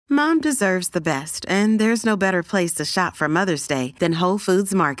Mom deserves the best, and there's no better place to shop for Mother's Day than Whole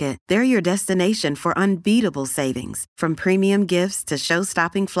Foods Market. They're your destination for unbeatable savings, from premium gifts to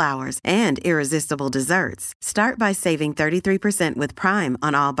show-stopping flowers and irresistible desserts. Start by saving 33% with Prime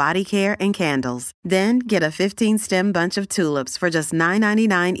on all body care and candles. Then get a 15-stem bunch of tulips for just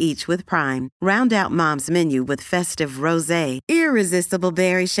 $9.99 each with Prime. Round out Mom's menu with festive rosé, irresistible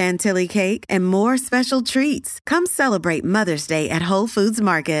berry chantilly cake, and more special treats. Come celebrate Mother's Day at Whole Foods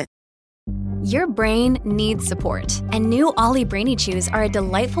Market. Your brain needs support, and new Ollie Brainy Chews are a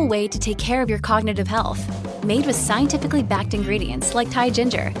delightful way to take care of your cognitive health. Made with scientifically backed ingredients like Thai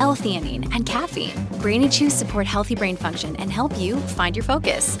ginger, L-theanine, and caffeine, Brainy Chews support healthy brain function and help you find your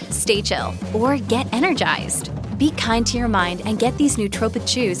focus, stay chill, or get energized. Be kind to your mind and get these nootropic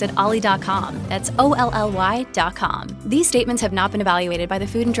chews at ollie.com. That's OLLY.com. These statements have not been evaluated by the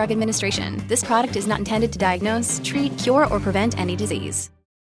Food and Drug Administration. This product is not intended to diagnose, treat, cure, or prevent any disease.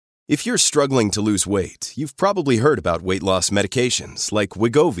 If you're struggling to lose weight, you've probably heard about weight loss medications like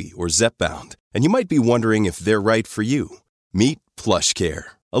Wegovy or Zepbound, and you might be wondering if they're right for you. Meet PlushCare,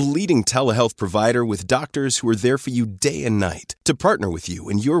 a leading telehealth provider with doctors who are there for you day and night to partner with you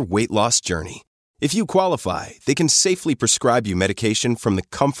in your weight loss journey. If you qualify, they can safely prescribe you medication from the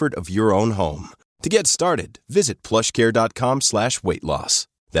comfort of your own home. To get started, visit plushcare.com/weight-loss.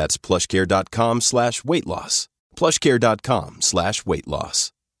 That's plushcare.com/weight-loss.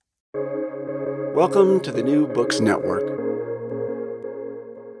 plushcare.com/weight-loss. Welcome to the New Books Network.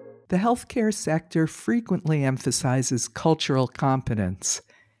 The healthcare sector frequently emphasizes cultural competence,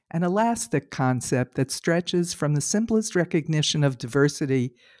 an elastic concept that stretches from the simplest recognition of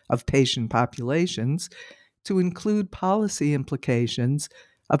diversity of patient populations to include policy implications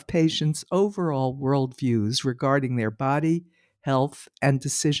of patients' overall worldviews regarding their body, health, and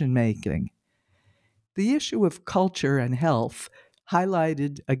decision-making. The issue of culture and health,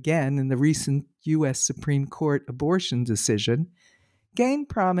 highlighted again in the recent U.S. Supreme Court abortion decision, gained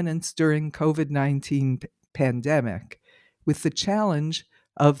prominence during COVID-19 pandemic, with the challenge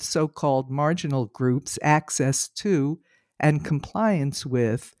of so-called marginal groups' access to and compliance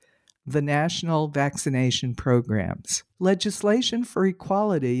with the national vaccination programs. Legislation for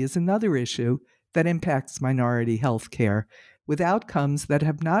equality is another issue that impacts minority health care, with outcomes that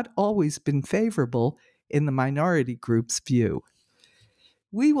have not always been favorable in the minority group's view.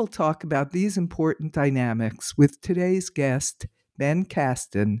 We will talk about these important dynamics with today's guest, Ben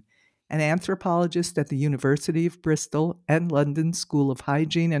Caston, an anthropologist at the University of Bristol and London School of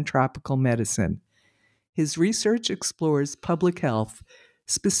Hygiene and Tropical Medicine. His research explores public health,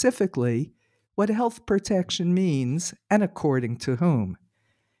 specifically what health protection means and according to whom.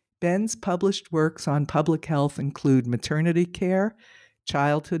 Ben's published works on public health include maternity care,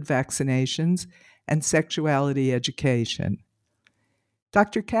 childhood vaccinations, and sexuality education.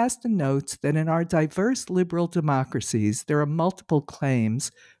 Dr. Caston notes that in our diverse liberal democracies, there are multiple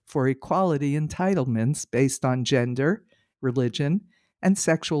claims for equality entitlements based on gender, religion, and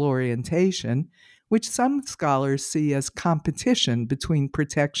sexual orientation, which some scholars see as competition between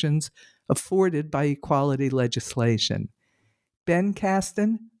protections afforded by equality legislation. Ben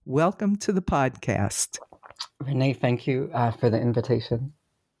Caston, welcome to the podcast. Renee, thank you for the invitation.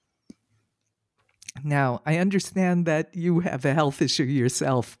 Now, I understand that you have a health issue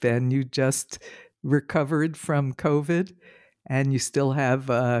yourself, Ben. You just recovered from COVID, and you still have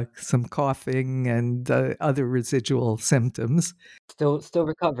some coughing and other residual symptoms. Still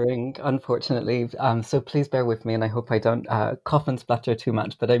recovering, unfortunately. So please bear with me, and I hope I don't cough and splutter too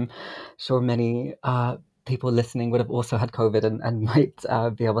much. But I'm sure many people listening would have also had COVID and might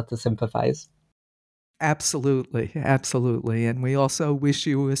be able to sympathize. Absolutely. And we also wish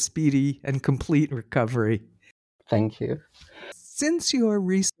you a speedy and complete recovery. Thank you. Since your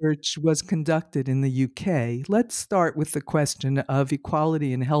research was conducted in the UK, let's start with the question of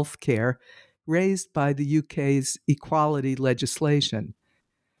equality in healthcare raised by the UK's equality legislation.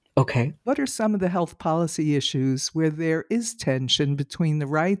 Okay. What are some of the health policy issues where there is tension between the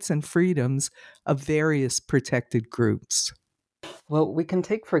rights and freedoms of various protected groups? Well, we can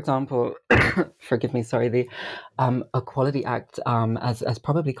take, for example, the Equality Act as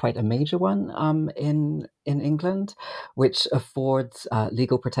probably quite a major one in England, which affords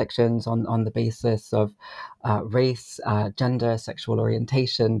legal protections on the basis of race, gender, sexual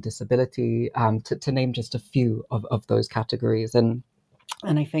orientation, disability, to name just a few of those categories. And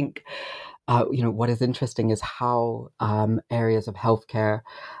I think, what is interesting is how areas of healthcare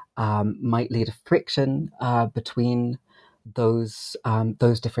might lead to friction between those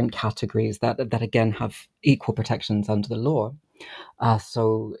different categories that again have equal protections under the law.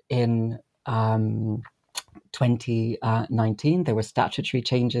 So in 2019, there were statutory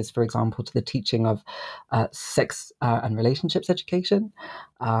changes, for example, to the teaching of sex and relationships education,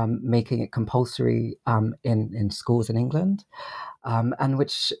 making it compulsory in schools in England, and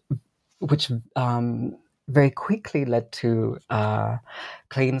which very quickly led to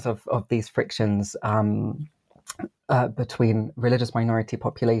claims of these frictions between religious minority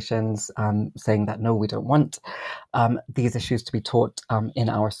populations, saying that no, we don't want these issues to be taught in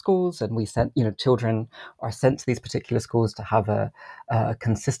our schools, and we sent, children are sent to these particular schools to have a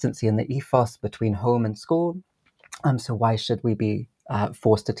consistency in the ethos between home and school. So why should we be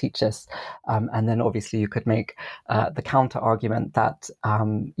forced to teach this? And then obviously you could make the counter argument that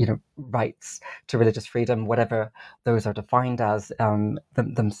rights to religious freedom, whatever those are defined as,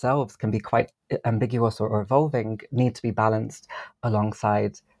 themselves can be quite ambiguous or evolving, need to be balanced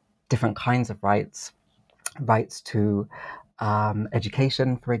alongside different kinds of rights to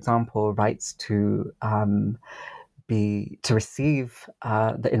education, for example, rights to receive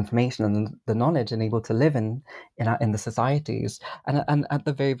the information and the knowledge and able to live in the societies, and at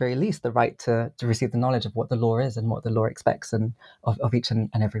the very, very least, the right to receive the knowledge of what the law is and what the law expects of each and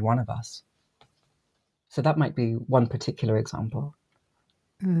every one of us. So that might be one particular example.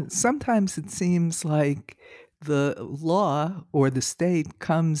 Sometimes it seems like the law or the state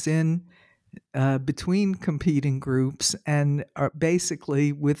comes in between competing groups and are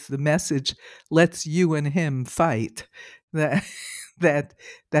basically with the message, let's you and him fight, that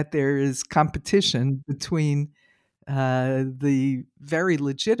there is competition between the very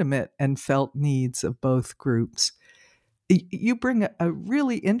legitimate and felt needs of both groups. You bring a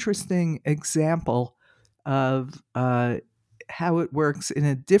really interesting example of how it works in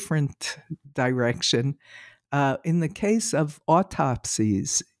a different direction. In the case of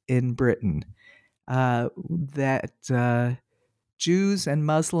autopsies in Britain, that Jews and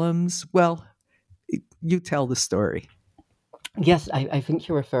Muslims, well, you tell the story. Yes, I think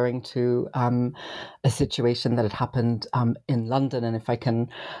you're referring to a situation that had happened in London. And if I can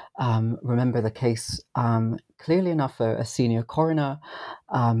remember the case clearly enough, a senior coroner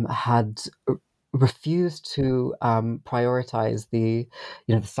had refused to prioritize the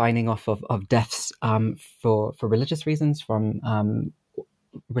signing off of deaths for religious reasons from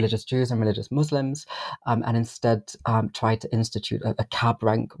religious Jews and religious Muslims, and instead tried to institute a cab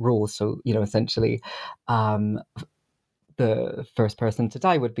rank rule. So essentially, the first person to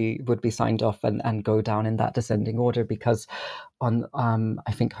die would be signed off and go down in that descending order, because on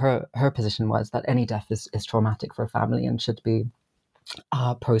I think her position was that any death is traumatic for a family and should be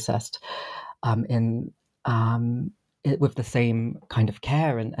processed with the same kind of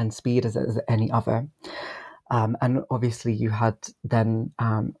care and speed as any other. And obviously you had then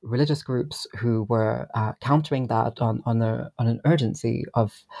religious groups who were countering that on an urgency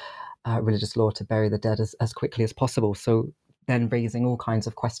of religious law to bury the dead as quickly as possible. So then raising all kinds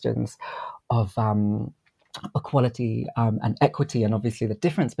of questions of equality and equity, and obviously the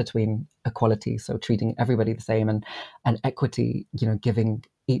difference between equality, so treating everybody the same, and equity, giving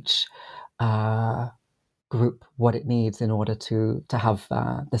each group what it needs in order to have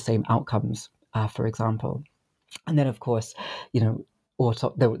the same outcomes, for example. And then, of course, there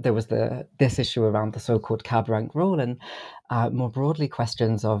was this issue around the so-called cab rank rule, and more broadly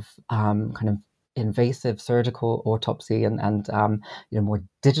questions of kind of invasive surgical autopsy and more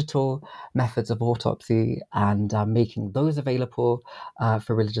digital methods of autopsy, and making those available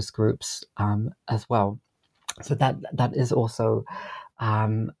for religious groups as well. So that is also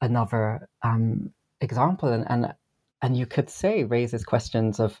another example, and you could say raises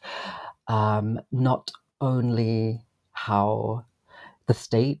questions of not only how the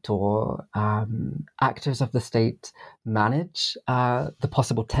state or actors of the state manage the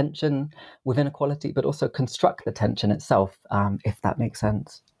possible tension within equality, but also construct the tension itself, if that makes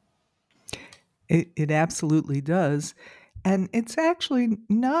sense. It absolutely does. And it's actually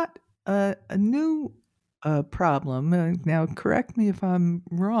not a new problem. Now, correct me if I'm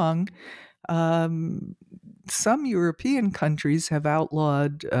wrong. Some European countries have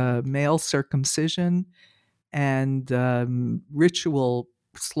outlawed male circumcision and ritual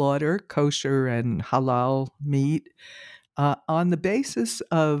slaughter, kosher and halal meat, on the basis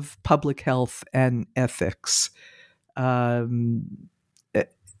of public health and ethics.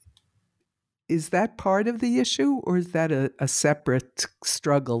 Is that part of the issue, or is that a separate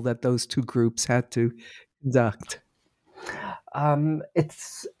struggle that those two groups had to conduct?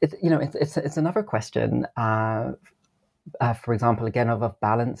 It's another question. For example, again, of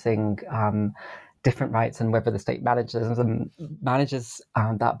balancing different rights, and whether the state manages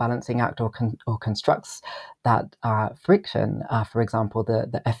that balancing act or constructs that friction. For example,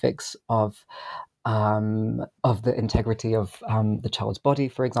 the ethics of of the integrity of the child's body,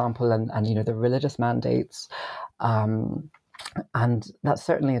 for example, and the religious mandates. And that's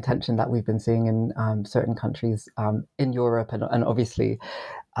certainly a tension that we've been seeing in certain countries in Europe, and obviously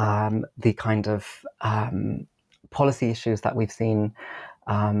the kind of policy issues that we've seen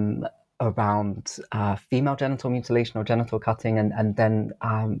around female genital mutilation or genital cutting, and then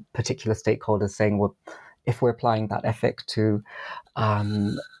particular stakeholders saying, well, if we're applying that ethic to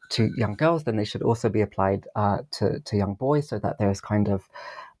young girls, then they should also be applied to young boys, so that there's kind of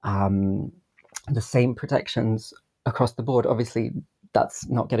the same protections across the board. Obviously, that's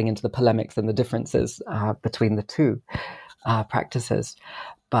not getting into the polemics and the differences between the two practices,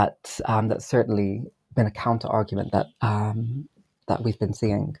 but that's certainly been a counter argument that we've been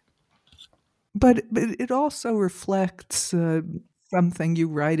seeing. But it also reflects something you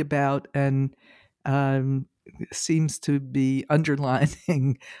write about, and seems to be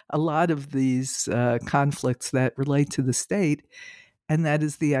underlining a lot of these conflicts that relate to the state, and that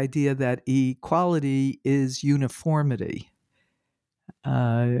is the idea that equality is uniformity.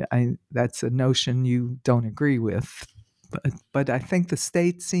 That's a notion you don't agree with, but I think the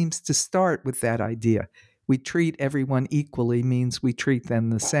state seems to start with that idea. We treat everyone equally means we treat them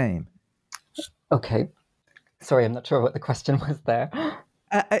the same. Okay. Sorry, I'm not sure what the question was there.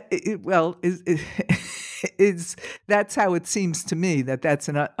 That's how it seems to me, that's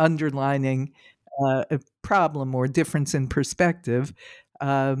an underlining problem or difference in perspective.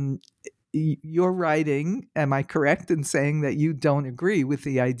 You're writing, am I correct in saying that you don't agree with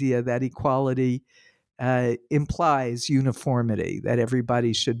the idea that equality implies uniformity, that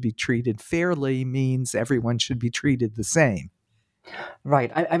everybody should be treated fairly means everyone should be treated the same?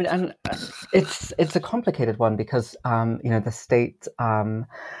 Right. I mean, and it's a complicated one because the state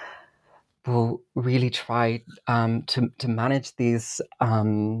will really try to manage these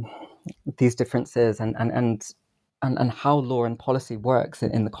differences and how law and policy works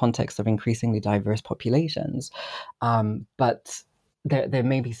in the context of increasingly diverse populations. But there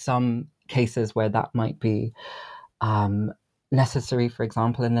may be some cases where that might be necessary, for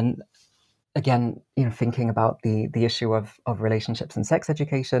example, and then again, thinking about the issue of relationships and sex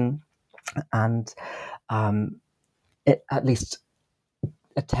education, and at least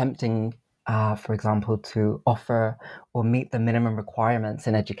attempting, for example, to offer or meet the minimum requirements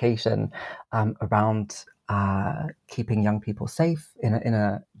in education around keeping young people safe in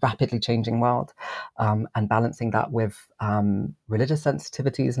a rapidly changing world, and balancing that with religious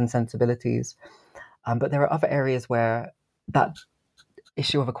sensitivities and sensibilities. But there are other areas where that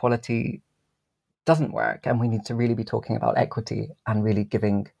issue of equality doesn't work, and we need to really be talking about equity and really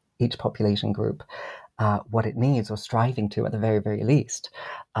giving each population group what it needs, or striving to at the very, very least,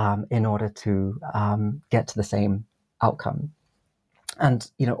 in order to get to the same outcome. And,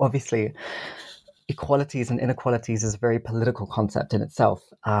 obviously, equalities and inequalities is a very political concept in itself,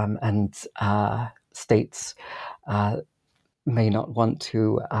 and states may not want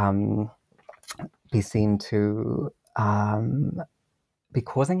to be seen to be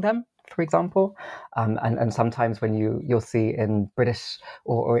causing them, for example, and sometimes when you'll see in British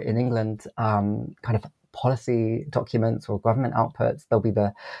or in England kind of policy documents or government outputs, there'll be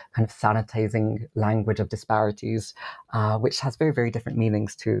the kind of sanitizing language of disparities, which has very, very different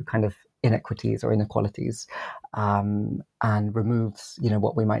meanings to kind of inequities or inequalities, and removes,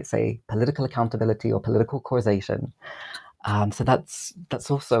 what we might say political accountability or political causation. So that's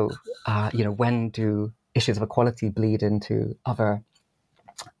also, when do issues of equality bleed into other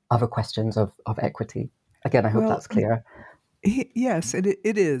questions of equity? Again, I hope that's clear. Yes, it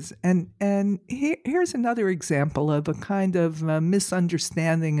is. And here's another example of a kind of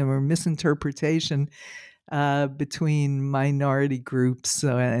misunderstanding or misinterpretation between minority groups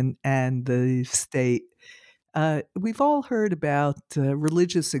and the state. We've all heard about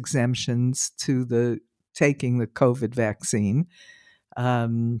religious exemptions to taking the COVID vaccine.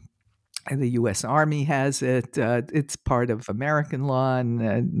 The U.S. Army has it. It's part of American law,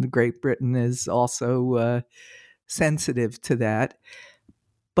 and Great Britain is also sensitive to that.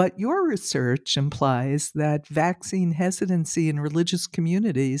 But your research implies that vaccine hesitancy in religious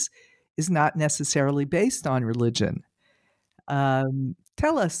communities is not necessarily based on religion.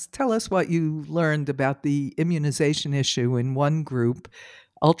 Tell us what you learned about the immunization issue in one group,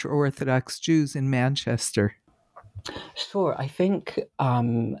 ultra-Orthodox Jews in Manchester. Sure. I think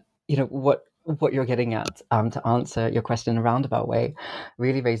what you're getting at, to answer your question in a roundabout way,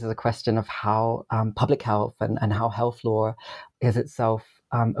 really raises a question of how public health and how health law is itself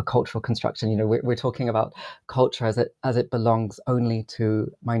a cultural construction. We're talking about culture as it belongs only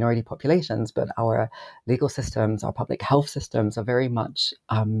to minority populations, but our legal systems, our public health systems are very much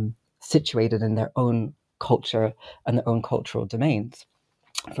situated in their own culture and their own cultural domains.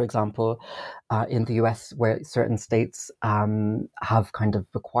 For example, in the US, where certain states have kind of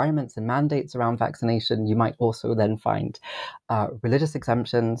requirements and mandates around vaccination, you might also then find religious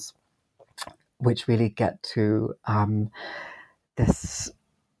exemptions, which really get to this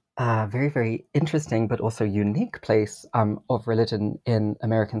very, very interesting but also unique place of religion in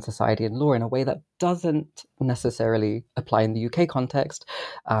American society and law in a way that doesn't necessarily apply in the UK context.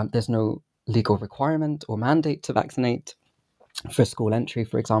 There's no legal requirement or mandate to vaccinate for school entry,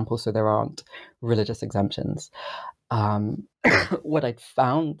 for example, so there aren't religious exemptions. What I'd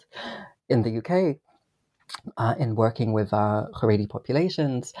found in the UK in working with Haredi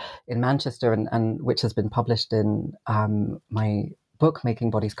populations in Manchester, and which has been published in my book, Making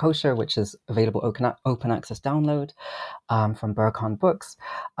Bodies Kosher, which is available open access download from Burkhan Books,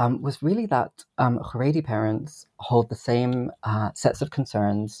 was really that Haredi parents hold the same sets of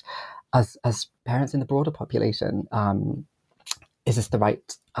concerns as parents in the broader population. Is this the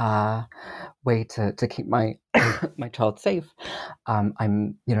right way to keep my my child safe?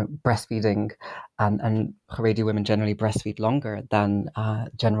 I'm breastfeeding, and Haredi women generally breastfeed longer than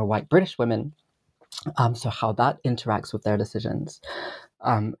general white British women. So how that interacts with their decisions.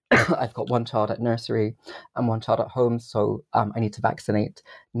 I've got one child at nursery and one child at home, so I need to vaccinate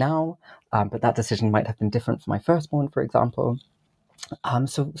now, but that decision might have been different for my firstborn, for example.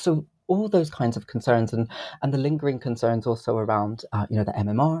 So all those kinds of concerns and the lingering concerns also around the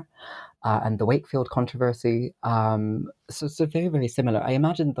MMR and the Wakefield controversy. So very, very similar. I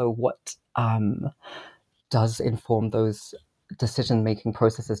imagine though what does inform those decision-making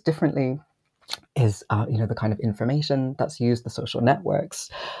processes differently is the kind of information that's used, the social networks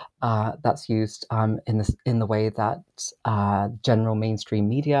that's used in the way that general mainstream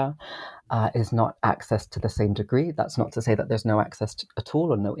media is not accessed to the same degree. That's not to say that there's no access at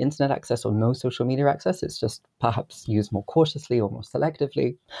all, or no internet access, or no social media access. It's just perhaps used more cautiously or more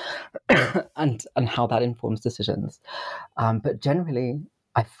selectively, and how that informs decisions. But generally,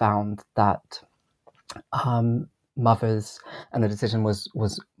 I found that mothers, and the decision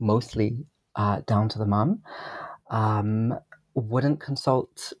was mostly down to the mum, wouldn't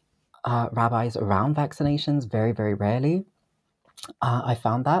consult rabbis around vaccinations, very, very rarely. I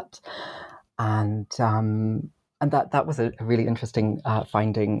found that, and that was a really interesting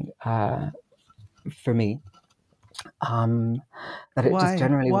finding for me. That it just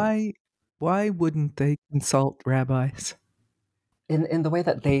generally why wouldn't they consult rabbis? In the way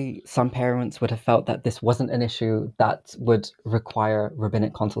that some parents would have felt that this wasn't an issue that would require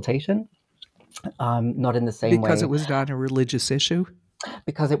rabbinic consultation. Not in the same way. Because it was not a religious issue?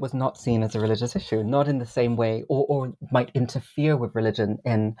 Because it was not seen as a religious issue, not in the same way, or might interfere with religion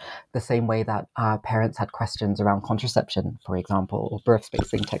in the same way that parents had questions around contraception, for example, or birth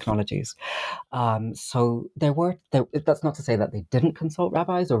spacing technologies. So that's not to say that they didn't consult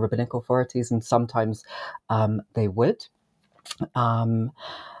rabbis or rabbinic authorities, and sometimes they would.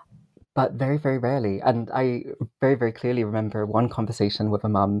 But very, very rarely. And I very, very clearly remember one conversation with a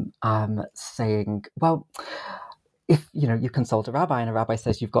mum saying, well, if you consult a rabbi and a rabbi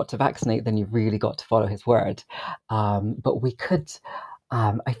says you've got to vaccinate, then you've really got to follow his word. But we could,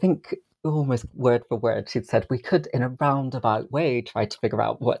 I think, almost word for word, she'd said, we could, in a roundabout way, try to figure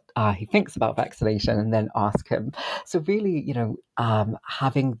out what he thinks about vaccination and then ask him. So really,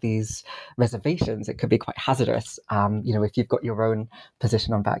 having these reservations, it could be quite hazardous. If you've got your own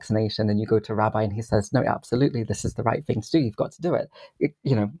position on vaccination and you go to a rabbi and he says, no, absolutely, this is the right thing to do, you've got to do it. It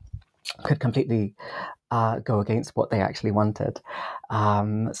could completely go against what they actually wanted.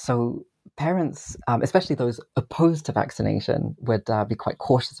 So parents, especially those opposed to vaccination, would be quite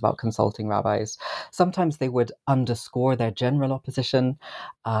cautious about consulting rabbis. Sometimes they would underscore their general opposition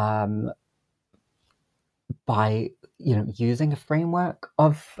by, using a framework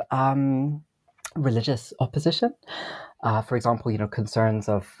of religious opposition. For example, concerns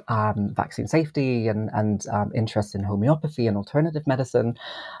of vaccine safety and interest in homeopathy and alternative medicine,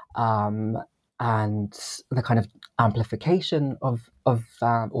 and the kind of amplification of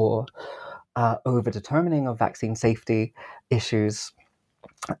or over-determining of vaccine safety issues,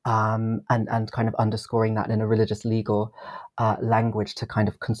 and kind of underscoring that in a religious legal language to kind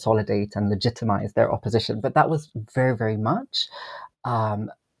of consolidate and legitimize their opposition. But that was very, very much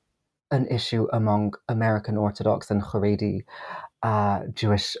an issue among American Orthodox and Haredi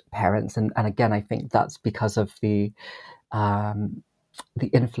Jewish parents. And again, I think that's because of the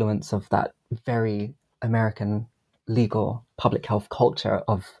influence of that very American legal public health culture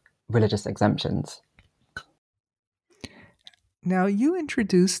of religious exemptions. Now, you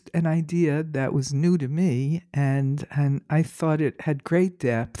introduced an idea that was new to me, and I thought it had great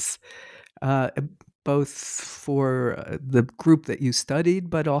depth, uh, both for the group that you studied,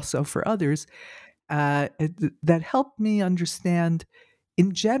 but also for others, that helped me understand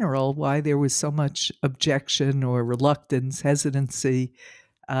in general why there was so much objection or reluctance, hesitancy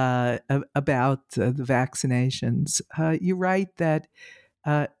about the vaccinations. You write that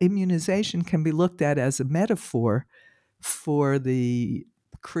immunization can be looked at as a metaphor for the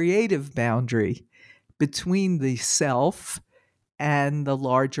creative boundary between the self and the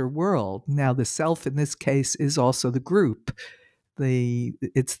larger world. Now, the self in this case is also the group.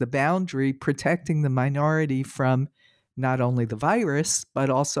 It's the boundary protecting the minority from not only the virus, but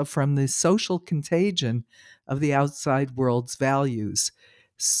also from the social contagion of the outside world's values.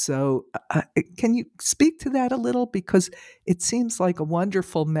 So, can you speak to that a little? Because it seems like a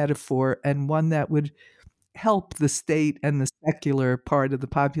wonderful metaphor and one that would help the state and the secular part of the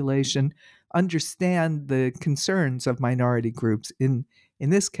population understand the concerns of minority groups. In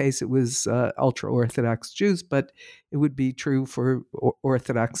this case, it was ultra Orthodox Jews, but it would be true for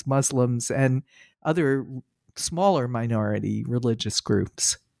Orthodox Muslims and other smaller minority religious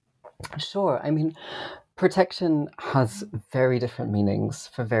groups. Sure. I mean, protection has very different meanings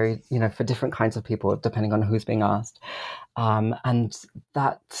for for different kinds of people, depending on who's being asked. And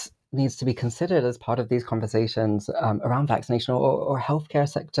that needs to be considered as part of these conversations around vaccination or healthcare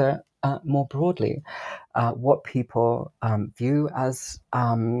sector more broadly. What people view as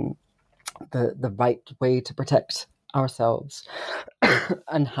the right way to protect ourselves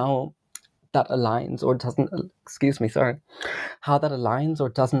and how that aligns or doesn't, how that aligns or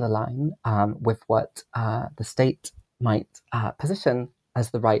doesn't align with what the state might position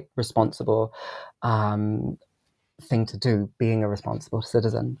as the right, responsible thing to do, being a responsible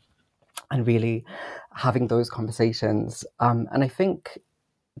citizen, and really having those conversations. And I think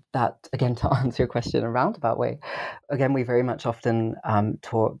that, again, to answer your question in a roundabout way, again, we very much often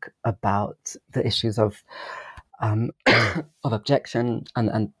talk about the issues of objection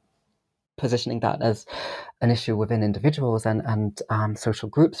and positioning that as an issue within individuals and social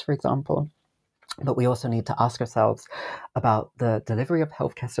groups, for example. But we also need to ask ourselves about the delivery of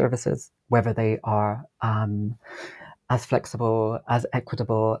healthcare services, whether they are as flexible, as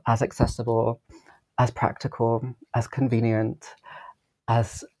equitable, as accessible, as practical, as convenient,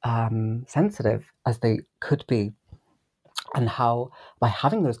 as sensitive as they could be, and how, by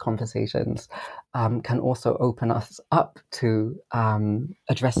having those conversations, can also open us up to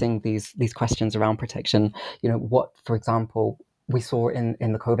addressing these questions around protection. What, for example, we saw in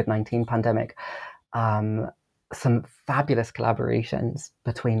the COVID-19 pandemic, some fabulous collaborations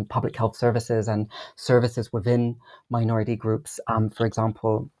between public health services and services within minority groups. For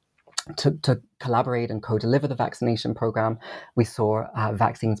example, to collaborate and co-deliver the vaccination program, we saw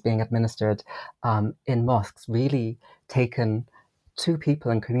vaccines being administered in mosques, really taken to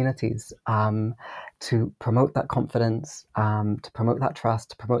people and communities to promote that confidence, to promote that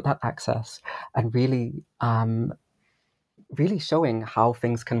trust, to promote that access, and really showing how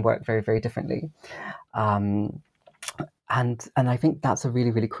things can work very, very differently. And I think that's a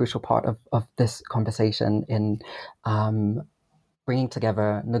really, really crucial part of this conversation in bringing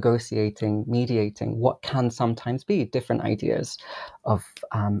together, negotiating, mediating what can sometimes be different ideas of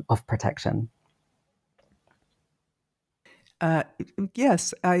protection.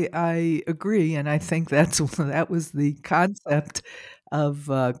 Yes, I agree, and I think that was the concept of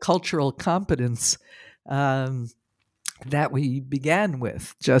cultural competence that we began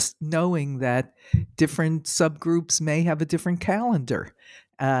with, just knowing that different subgroups may have a different calendar.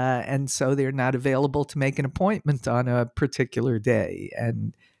 And so they're not available to make an appointment on a particular day.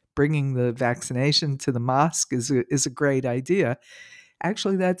 And bringing the vaccination to the mosque is a great idea.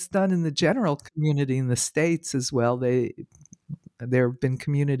 Actually, that's done in the general community in the States as well. There have been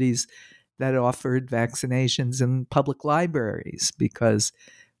communities that offered vaccinations in public libraries because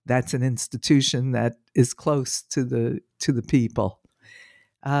that's an institution that is close to the people.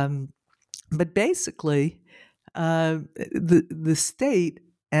 But basically, the state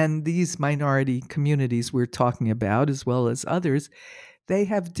and these minority communities we're talking about, as well as others, they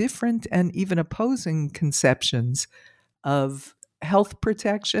have different and even opposing conceptions of health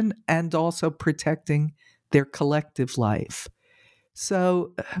protection and also protecting their collective life.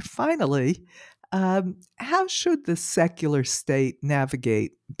 So finally, how should the secular state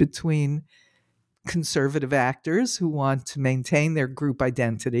navigate between conservative actors who want to maintain their group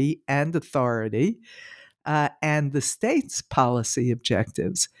identity and authority and the state's policy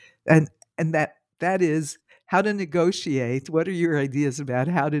objectives? And that is how to negotiate. What are your ideas about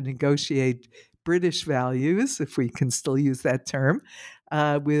how to negotiate British values, if we can still use that term,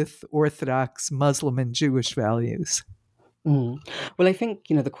 with Orthodox Muslim and Jewish values. Well, I think,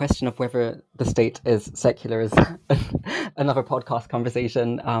 the question of whether the state is secular is another podcast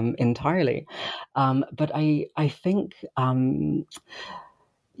conversation entirely. But I think, and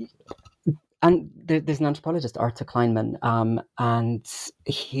there's an anthropologist, Arthur Kleinman, and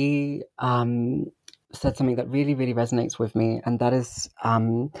he said something that really, really resonates with me, and that is,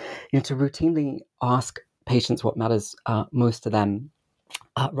 to routinely ask patients what matters most to them,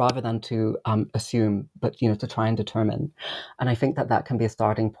 rather than to assume, but to try and determine. And I think that can be a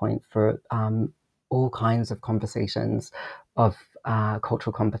starting point for all kinds of conversations of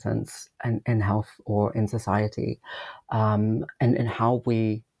cultural competence in health or in society, and how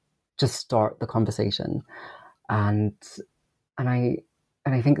we just start the conversation. And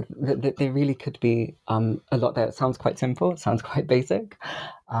I think that there really could be a lot there. It sounds quite simple, it sounds quite basic,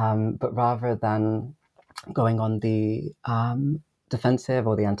 but rather than going on the defensive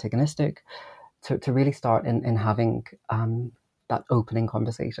or the antagonistic, to really start in having that opening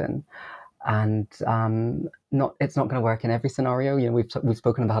conversation. And it's not going to work in every scenario. We've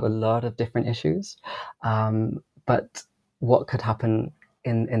spoken about a lot of different issues, but what could happen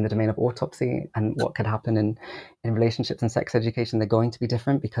in the domain of autopsy and what could happen in relationships and sex education, they're going to be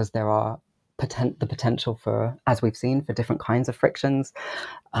different, because there are the potential for, as we've seen, for different kinds of frictions,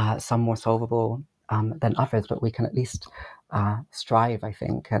 some more solvable than others, but we can at least strive, I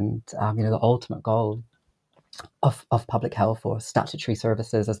think. And the ultimate goal of public health, or statutory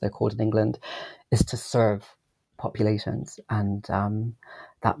services as they're called in England, is to serve populations, and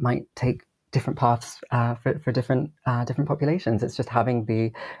that might take different paths for different populations. It's just having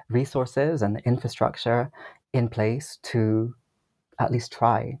the resources and the infrastructure in place to at least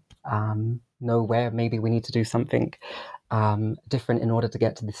try, know where maybe we need to do something different in order to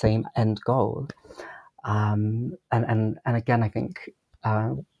get to the same end goal. And again, I think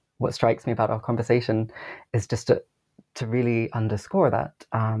what strikes me about our conversation is just to really underscore that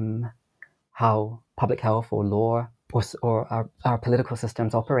how public health or law or our political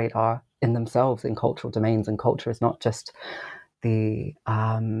systems operate are in themselves in cultural domains, and culture is not just the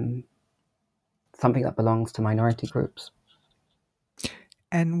something that belongs to minority groups.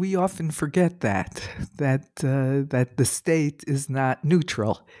 And we often forget that the state is not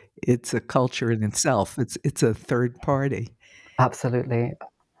neutral. It's a culture in itself. It's a third party. Absolutely.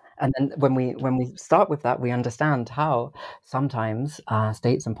 And then when we start with that, we understand how sometimes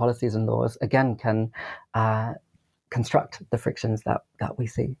states and policies and laws, again, can construct the frictions that we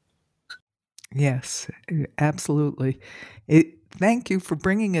see. Yes, absolutely. Thank you for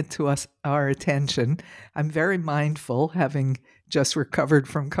bringing it to our attention. I'm very mindful, having just recovered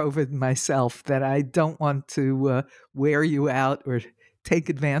from COVID myself, that I don't want to wear you out or take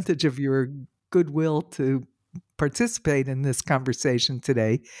advantage of your goodwill to participate in this conversation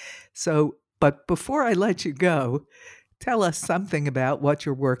today. But before I let you go, tell us something about what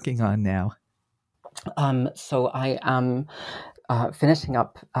you're working on now. So I am finishing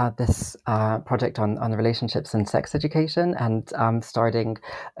up this project on the relationships and sex education, and starting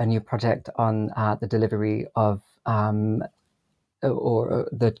a new project on the delivery of or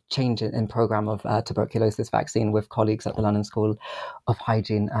the change in program of tuberculosis vaccine with colleagues at the London School of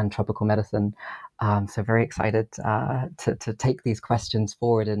Hygiene and Tropical Medicine. So very excited to take these questions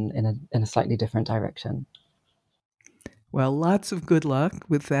forward in a slightly different direction. Well, lots of good luck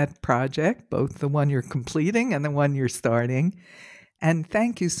with that project, both the one you're completing and the one you're starting. And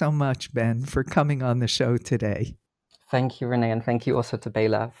thank you so much, Ben, for coming on the show today. Thank you, Renee, and thank you also to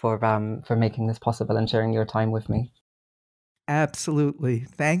Bela for making this possible and sharing your time with me. Absolutely.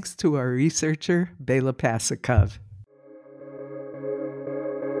 Thanks to our researcher, Bela Pasikov.